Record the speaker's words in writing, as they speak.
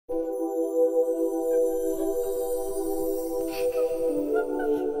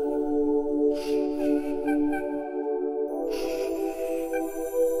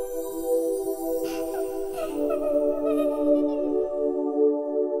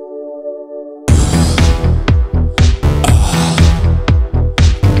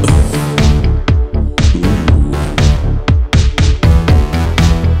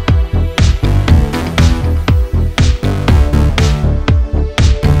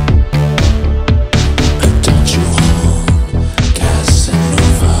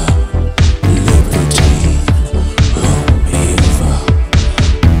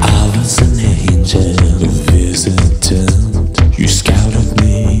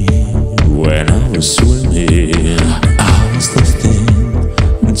swimming. I was lost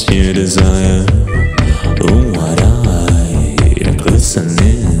that you desire. Wide-eyed,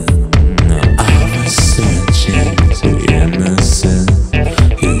 glistening. I was searching to innocence.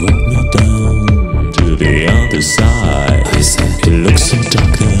 You walked me down to the other side. I said, it looks so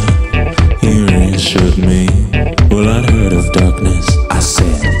dark there. You reassured me. Well, I'd heard of darkness. I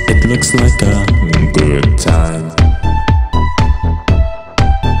said, it looks like a good time.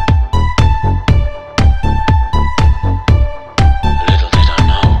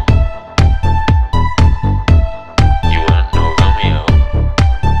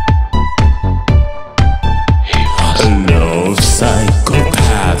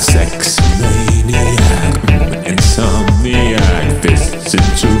 Psychopath, sex maniac, insomniac, fists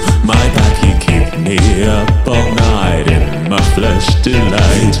into my back. He keep me up all night in my flesh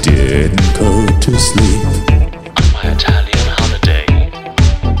delight. He didn't go to sleep on my Italian holiday.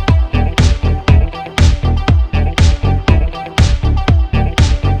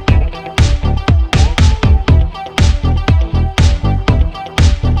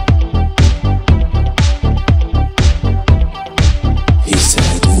 He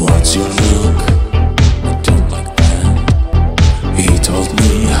said, what's your look? I don't like that. He told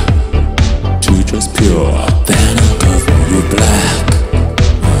me to dress pure, then I'll cover you black.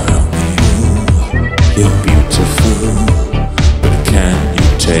 But only you're beautiful. But can you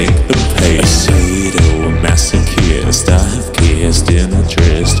take the pain? A sadomasochist, I have kissed in a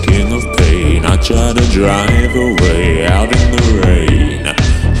tryst, king of pain. I try to drive away out in the rain.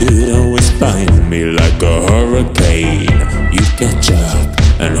 You'd always find me like a hurricane. You'd catch up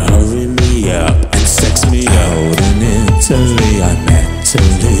and hurry me up and sex me out. In Italy I met a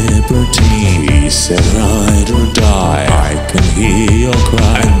libertine. He said ride or die, I can hear your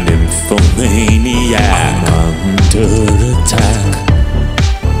cry. An nymphomaniac, I'm under attack.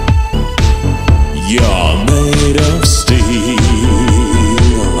 You're made of steel,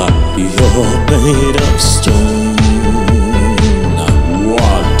 you're made of stone.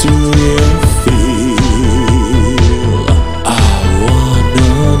 What do you feel? I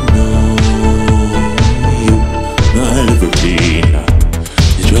wanna know. You, my libertine,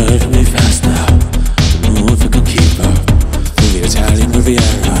 you drive me fast now. Don't know if I can keep up through the Italian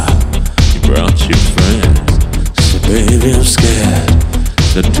Riviera. You brought your friends, so baby I'm scared.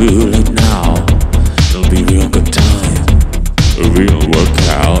 So too late now, it'll be real good time, a real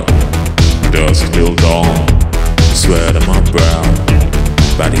workout. Dusk till dawn, sweat on my brow,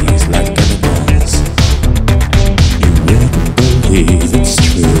 bodies like animals. You wouldn't believe it's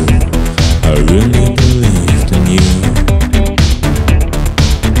true, I really believed in you.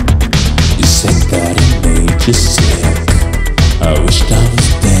 You said that it made you sick, I wished I was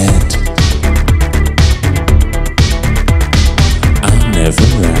dead. I never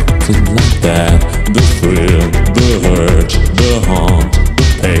acted like that. The thrill, the hurt, the haunt, the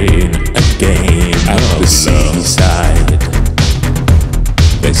pain, a game of the seaside.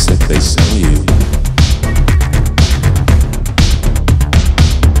 They said they saw you